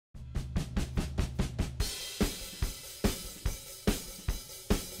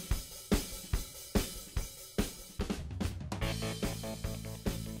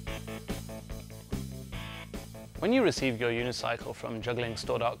When you receive your unicycle from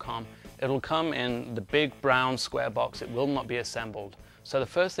jugglingstore.com, it'll come in the big brown square box. It will not be assembled. So the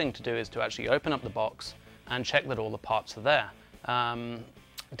first thing to do is to actually open up the box and check that all the parts are there.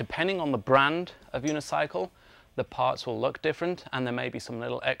 Depending on the brand of unicycle, the parts will look different and there may be some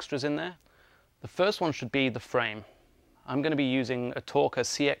little extras in there. The first one should be the frame. I'm going to be using a Torker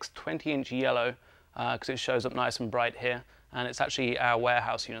CX 20-inch yellow because it shows up nice and bright here, and it's actually our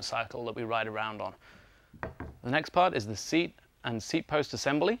warehouse unicycle that we ride around on. The next part is the seat and seat post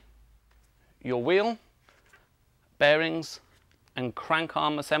assembly, your wheel, bearings and crank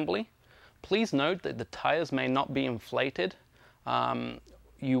arm assembly. Please note that the tires may not be inflated.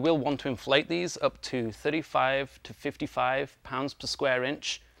 You will want to inflate these up to 35 to 55 pounds per square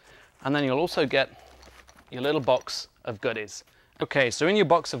inch, and then you'll also get your little box of goodies. Okay, so in your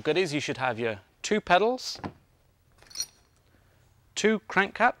box of goodies you should have your 2 pedals, 2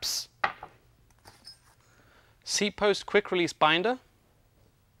 crank caps, seat post quick release binder,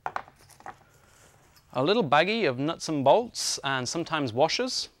 a little baggie of nuts and bolts and sometimes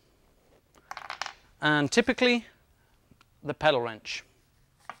washers, and typically the pedal wrench.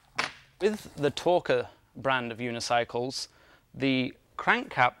 With the Torker brand of unicycles, the crank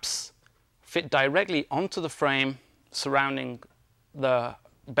caps fit directly onto the frame surrounding the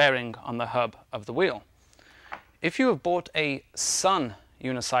bearing on the hub of the wheel. If you have bought a Sun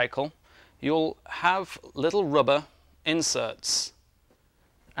unicycle, you'll have little rubber inserts,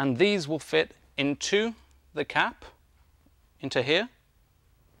 and these will fit into the cap, into here,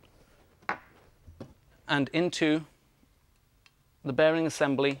 and into the bearing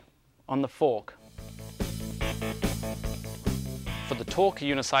assembly on the fork. For the Torker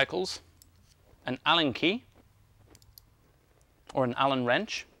unicycles, an Allen key or an Allen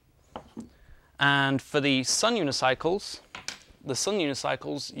wrench, and for the Sun unicycles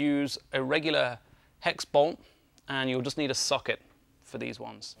use a regular hex bolt, and you'll just need a socket for these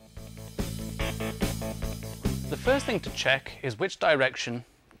ones. The first thing to check is which direction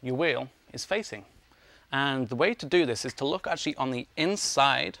your wheel is facing, and the way to do this is to look actually on the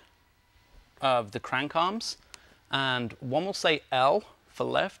inside of the crank arms, and one will say L for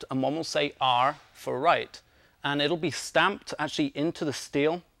left and one will say R for right, and it'll be stamped actually into the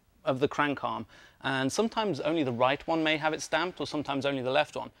steel of the crank arm, and sometimes only the right one may have it stamped, or sometimes only the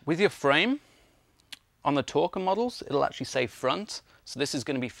left one. With your frame on the Torker models, it'll actually say front, so this is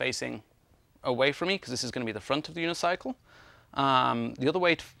going to be facing away from me because this is going to be the front of the unicycle. The other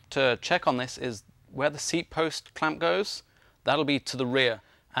way to check on this is where the seat post clamp goes, that'll be to the rear,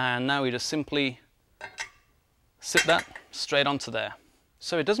 and now we just simply sit that straight onto there.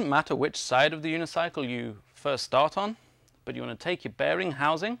 So it doesn't matter which side of the unicycle you first start on, but you want to take your bearing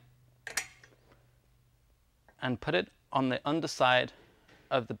housing and put it on the underside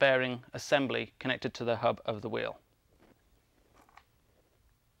of the bearing assembly connected to the hub of the wheel.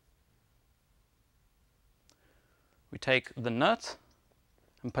 We take the nut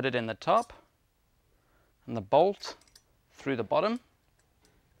and put it in the top, and the bolt through the bottom,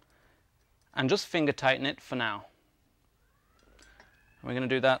 and just finger tighten it for now. We're going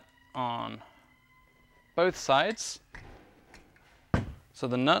to do that on both sides. So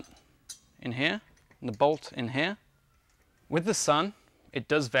the nut in here and the bolt in here. With the Sun, it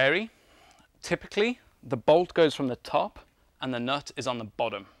does vary. Typically, the bolt goes from the top and the nut is on the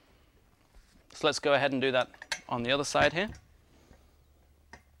bottom. So let's go ahead and do that on the other side here.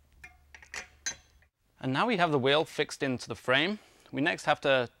 And now we have the wheel fixed into the frame. We next have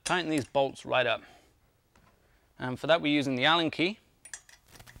to tighten these bolts right up. And for that we're using the Allen key.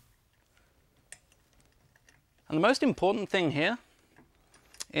 And the most important thing here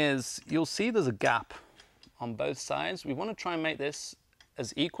is you'll see there's a gap on both sides. We want to try and make this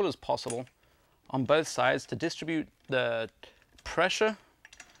as equal as possible on both sides to distribute the pressure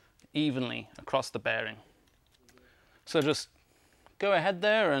evenly across the bearing. So just go ahead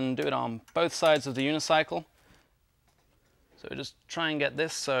there and do it on both sides of the unicycle. So just try and get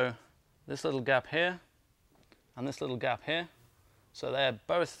this, so this little gap here and this little gap here, so they're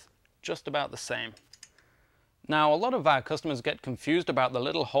both just about the same. Now a lot of our customers get confused about the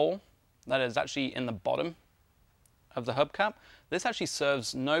little hole that is actually in the bottom of the hubcap. This actually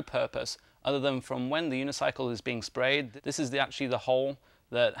serves no purpose other than from when the unicycle is being sprayed. This is actually the hole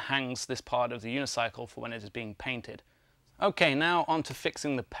that hangs this part of the unicycle for when it is being painted. Okay, now on to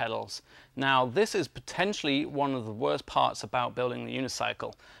fixing the pedals. Now this is potentially one of the worst parts about building the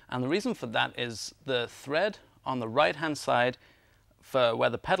unicycle, and the reason for that is the thread on the right hand side for where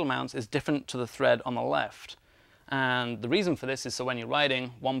the pedal mounts is different to the thread on the left. And the reason for this is so when you're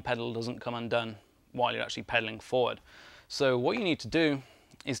riding, one pedal doesn't come undone while you're actually pedaling forward. So what you need to do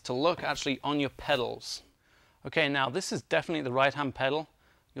is to look actually on your pedals. Okay, now this is definitely the right hand pedal.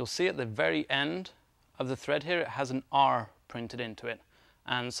 You'll see at the very end of the thread here, it has an R printed into it.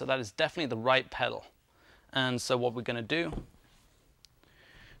 And so that is definitely the right pedal. And so what we're going to do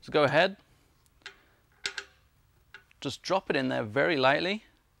is go ahead, just drop it in there very lightly,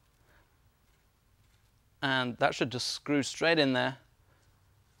 and that should just screw straight in there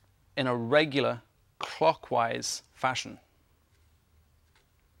in a regular clockwise fashion.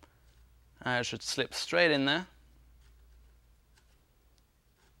 And it should slip straight in there.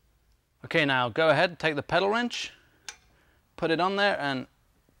 Okay, now go ahead, take the pedal wrench, put it on there and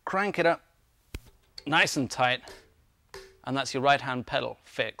crank it up nice and tight, and that's your right hand pedal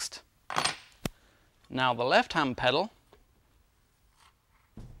fixed. Now the left hand pedal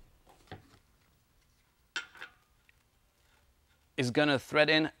is going to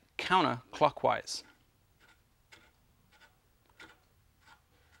thread in counterclockwise.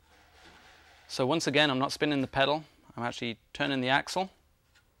 So once again, I'm not spinning the pedal, I'm actually turning the axle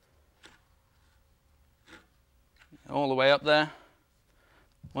all the way up there.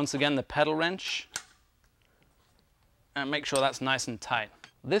 Once again, the pedal wrench, and make sure that's nice and tight.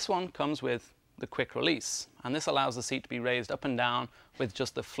 This one comes with the quick release, and this allows the seat to be raised up and down with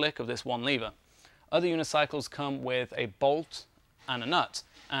just the flick of this one lever. Other unicycles come with a bolt and a nut,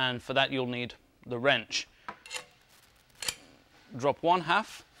 and for that you'll need the wrench. Drop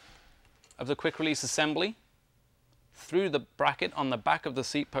 1/2 of the quick release assembly through the bracket on the back of the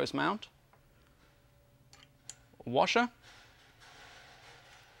seat post mount, washer,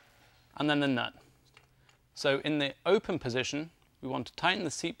 and then the nut. So in the open position, we want to tighten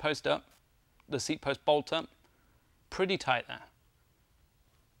the seat post up, the seat post bolt up, pretty tight there.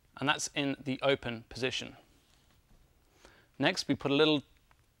 And that's in the open position. Next, we put a little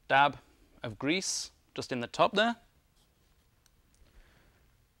dab of grease just in the top there.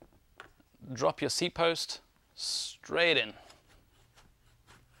 Drop your seat post straight in.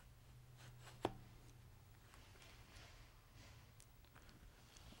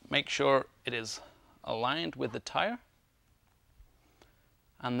 Make sure it is aligned with the tire.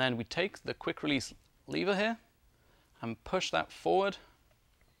 And then we take the quick release lever here and push that forward.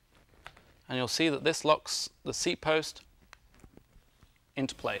 And you'll see that this locks the seat post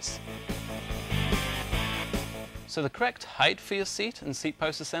into place. So the correct height for your seat and seat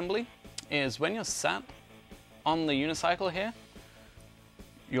post assembly is when you're sat on the unicycle here,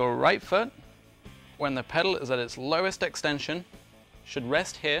 your right foot, when the pedal is at its lowest extension, should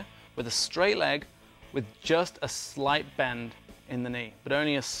rest here with a straight leg with just a slight bend in the knee, but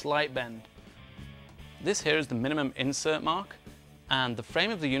only a slight bend. This here is the minimum insert mark, and the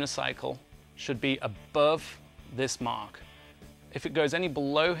frame of the unicycle should be above this mark. If it goes any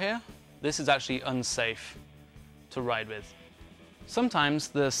below here, this is actually unsafe to ride with. Sometimes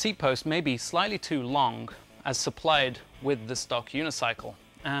the seat post may be slightly too long as supplied with the stock unicycle,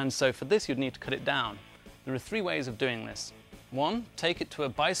 and so for this you'd need to cut it down. There are 3 ways of doing this. 1, take it to a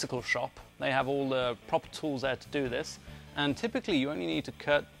bicycle shop. They have all the proper tools there to do this, and typically you only need to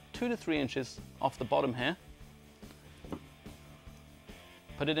cut 2 to 3 inches off the bottom here.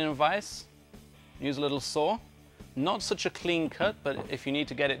 Put it in a vise, use a little saw. Not such a clean cut, but if you need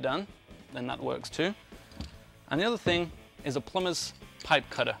to get it done, then that works too. And the other thing is a plumber's pipe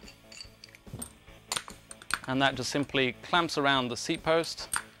cutter. And that just simply clamps around the seat post,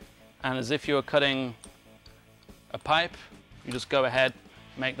 and as if you were cutting a pipe, you just go ahead,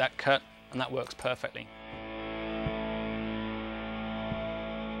 make that cut, and that works perfectly.